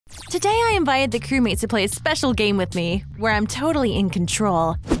Today I invited the crewmates to play a special game with me, where I'm totally in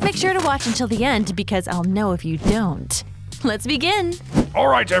control. Make sure to watch until the end because I'll know if you don't. Let's begin. All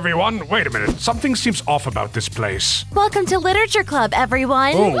right, everyone. Wait a minute. Something seems off about this place. Welcome to Literature Club,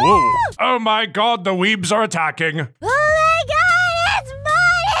 everyone. Oh, whoa. Oh my god, the weebs are attacking. Oh my god, it's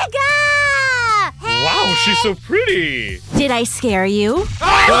Monika! Hey! Wow, she's so pretty. Did I scare you? Oh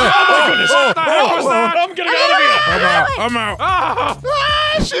my goodness. What the hell was that? I'm getting out of here. I'm out. Ah.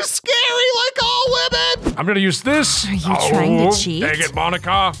 She's scary like all women! I'm gonna use this. Are you trying to cheat? Dang it,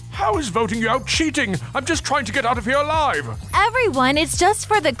 Monika. How is voting you out cheating? I'm just trying to get out of here alive. Everyone, it's just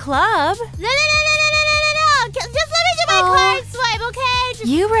for the club. No. Just let me do my card swipe, okay? Just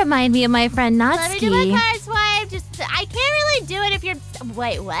You remind me of my friend Natsuki. let me do my card swipe. I can't really do it if you're...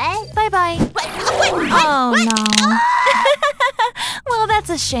 Wait, what? Bye-bye. Oh, no. Well, that's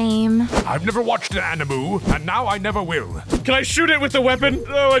a shame. I've never watched an anime, and now I never will. Can I shoot it with the weapon?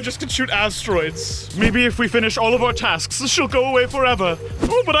 Oh, I just can shoot asteroids. Maybe if we finish all of our tasks, she'll go away forever.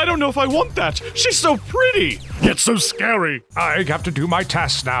 Oh, but I don't know if I want that. She's so pretty, yet so scary. I have to do my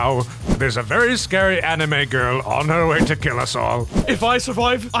tasks now. There's a very scary anime girl on her way to kill us all. If I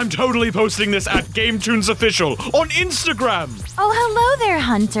survive, I'm totally posting this at GameToons Official on Instagram. Oh, hello there,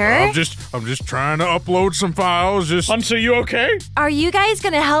 Hunter. I'm just trying to upload some files. Hunter, you okay? Are you guys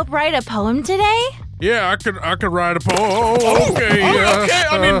gonna help write a poem today? Yeah, I could write a poem. Oh, okay. Okay,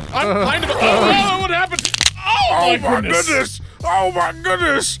 I mean, I'm kind of... Oh, what happened? Oh, my goodness. Oh my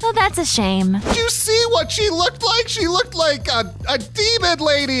goodness! Oh, that's a shame. Did you see what she looked like? She looked like a demon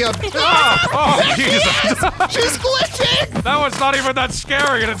lady. Oh, Jesus. She's glitching! That one's not even that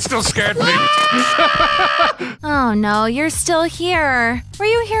scary, and it still scared me. Oh no, you're still here. Were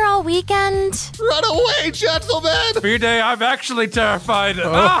you here all weekend? Run away, gentlemen! B-Day, I'm actually terrified. Look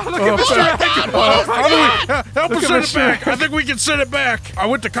at Mr. Egg. How do we help us at send it Mr. back? I think we can send it back. I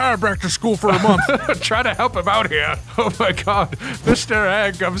went to chiropractor school for a month. Try to help him out here. Oh my god. Mr.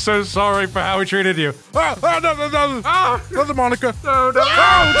 Egg, I'm so sorry for how he treated you. No, nothing, Monika. No.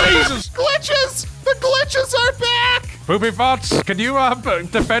 Oh, Jesus! Glitches! The glitches are back! Poopy Fots, can you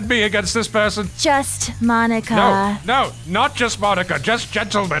defend me against this person? Just Monika. No, not just Monika, just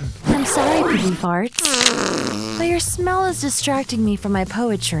gentlemen. I'm sorry, Poopy Farts. But your smell is distracting me from my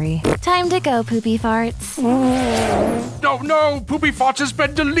poetry. Time to go, Poopy Farts. No, Poopy Fots has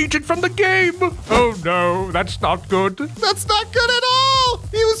been deleted from the game. Oh no, that's not good. That's not good at all!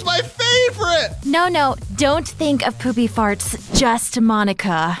 He was my favorite! No, don't think of Poopy Farts, just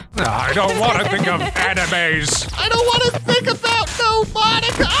Monika. I don't want to think of animes. I don't want to think about no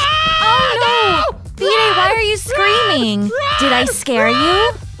Monika! Oh no! B-Day, why are you screaming? Did I scare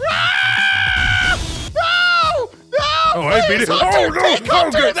you? Oh, hey, beat it. Hunter, Oh, no, take no,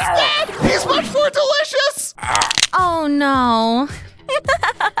 Hunter good. instead! He's much more delicious! Oh no.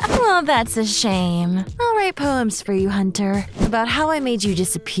 Well, that's a shame. I'll write poems for you, Hunter, about how I made you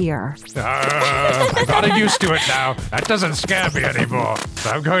disappear. I'm getting used to it now. That doesn't scare me anymore. So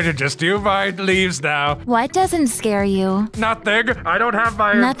I'm going to just do my leaves now. What doesn't scare you? Nothing. I don't have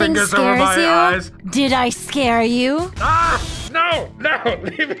my Nothing fingers over scares my you? eyes. Did I scare you? No,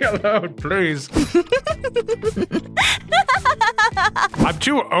 leave me alone, please. I'm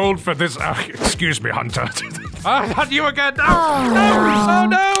too old for this. Excuse me, Hunter. Not you again. No, Oh,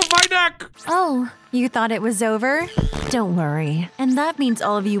 no, my neck. Oh, you thought it was over? Don't worry. And that means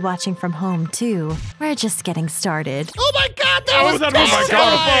all of you watching from home, too. We're just getting started. Oh my god, that was that was terrifying!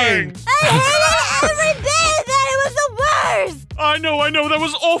 horrifying. I hated it every day of that. It was the worst. I know, that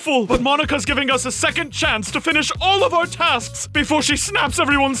was awful. But Monika's giving us a second chance to finish all of our tasks before she snaps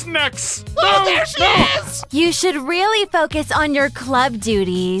everyone's necks. Oh, there she is! You should really focus on your club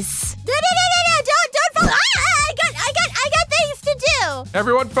duties. No, don't. I got things to do.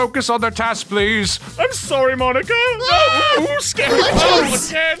 Everyone focus on their tasks, please. I'm sorry, Monika. No, ooh, scary. Oh,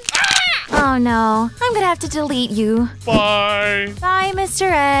 again. Oh no, I'm gonna have to delete you. Bye. Bye,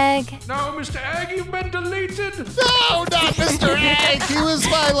 Mr. Egg. No, Mr. Egg, you've been deleted. No, not Mr. Egg! He was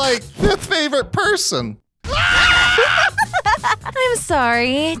my, fifth favorite person. I'm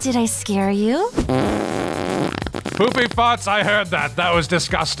sorry. Did I scare you? Poopy Farts, I heard that. That was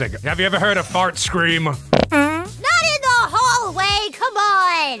disgusting. Have you ever heard a fart scream? Not in the hallway. Come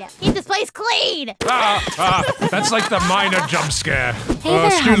on. Keep this place clean. That's like the minor jump scare. Hey there,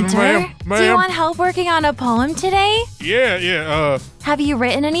 excuse me, Hunter. ma'am. Do you want help working on a poem today? Yeah, Have you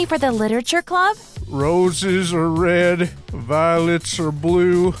written any for the literature club? roses are red, violets are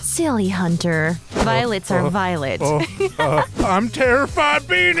blue. Silly Hunter. Violets are violet. I'm terrified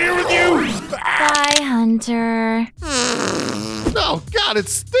being here with you. Bye, Hunter. Oh god, it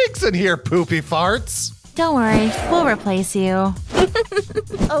stinks in here, Poopy Farts. Don't worry, we'll replace you.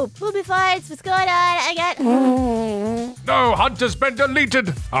 Oh, poopy farts, what's going on? I got... No, hunt has been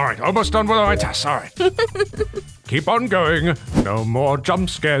deleted. All right, almost done with my tasks. All right. Keep on going. No more jump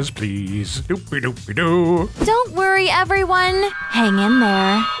scares, please. Doopy doopy doo. Don't worry, everyone. Hang in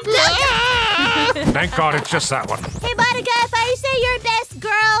there. Thank God it's just that one. Hey, Monica, if I say you're best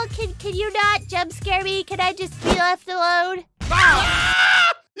girl, can you not jump scare me? Can I just be left alone?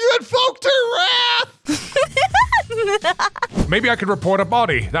 You invoked her wrath! Maybe I could report a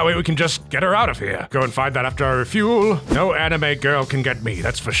body. That way we can just get her out of here. Go and find that after I refuel. No anime girl can get me,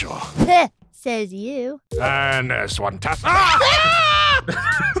 that's for sure. Says you. And there's one task.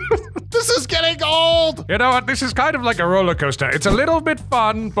 This is getting old! You know what? This is kind of like a roller coaster. It's a little bit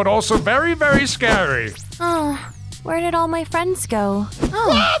fun, but also very, very scary. Oh, where did all my friends go? Oh,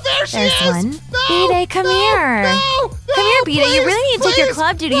 Oh, there she there's is! one. No, B-Day, come here. No, Come here, B-Day. You really need to take your please,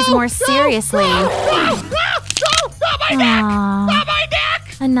 club duties no, more seriously. No, not my neck! Aw, Not my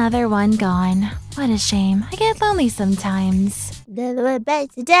neck! another one gone. What a shame. I get lonely sometimes. The one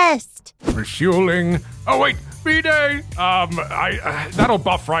bites the dust. Refueling. Oh, wait. B-Day. That'll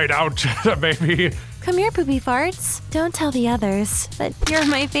buff right out, maybe. Come here, poopy farts. Don't tell the others, but you're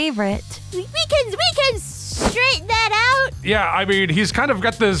my favorite. We can straighten that out. Yeah, I mean, he's kind of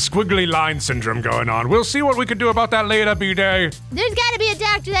got the squiggly line syndrome going on. We'll see what we can do about that later, B-Day. There's gotta be a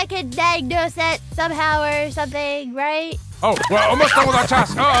doctor that can diagnose that somehow or something, right? Oh, we're almost done with our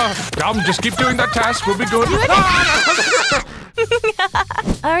task. Just keep doing that task. We'll be good.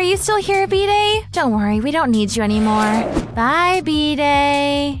 Are you still here, B-Day? Don't worry, we don't need you anymore. Bye,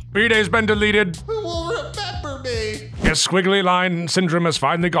 B-Day. B-Day's been deleted. Who will remember me? His squiggly line syndrome has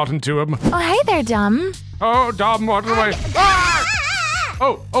finally gotten to him. Oh, hey there, dumb. Oh, Dom, walk away.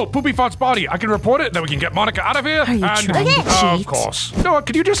 Oh, Poopy Fart's body. I can report it, then we can get Monica out of here. Are you trying to Of cheat? course. No,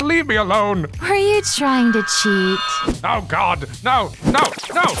 can you just leave me alone? Were you trying to cheat? Oh, God. No.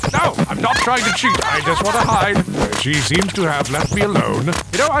 I'm not trying to cheat. I just want to hide. She seems to have left me alone.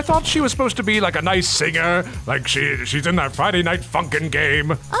 You know, I thought she was supposed to be like a nice singer. Like she's in that Friday Night Funkin'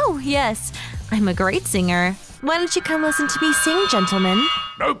 game. Oh, yes. I'm a great singer. Why don't you come listen to me sing, gentlemen?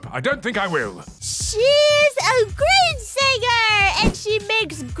 Nope, I don't think I will. She's a great singer, and she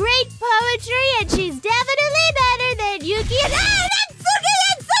makes great poetry, and she's definitely better than Yuki and Natsuki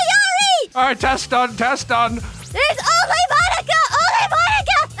and Sayori! All right, test done. There's only Monica! Only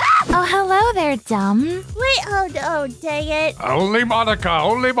Monica! Ah! Oh, hello there, dumb. Wait, oh, dang it. Only Monica.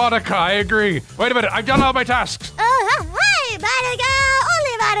 I agree. Wait a minute, I've done all my tasks. Oh, hi, Monica!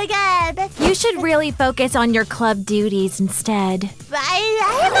 Only Monica! You should really focus on your club duties instead.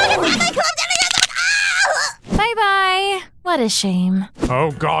 I my club. Bye-bye. What a shame.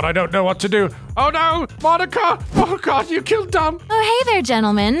 Oh, God, I don't know what to do. Oh, no, Monica. Oh, God, you killed Dom. Oh, hey there,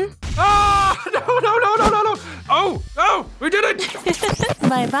 gentlemen. Ah, no. Oh, we did it.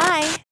 Bye-bye.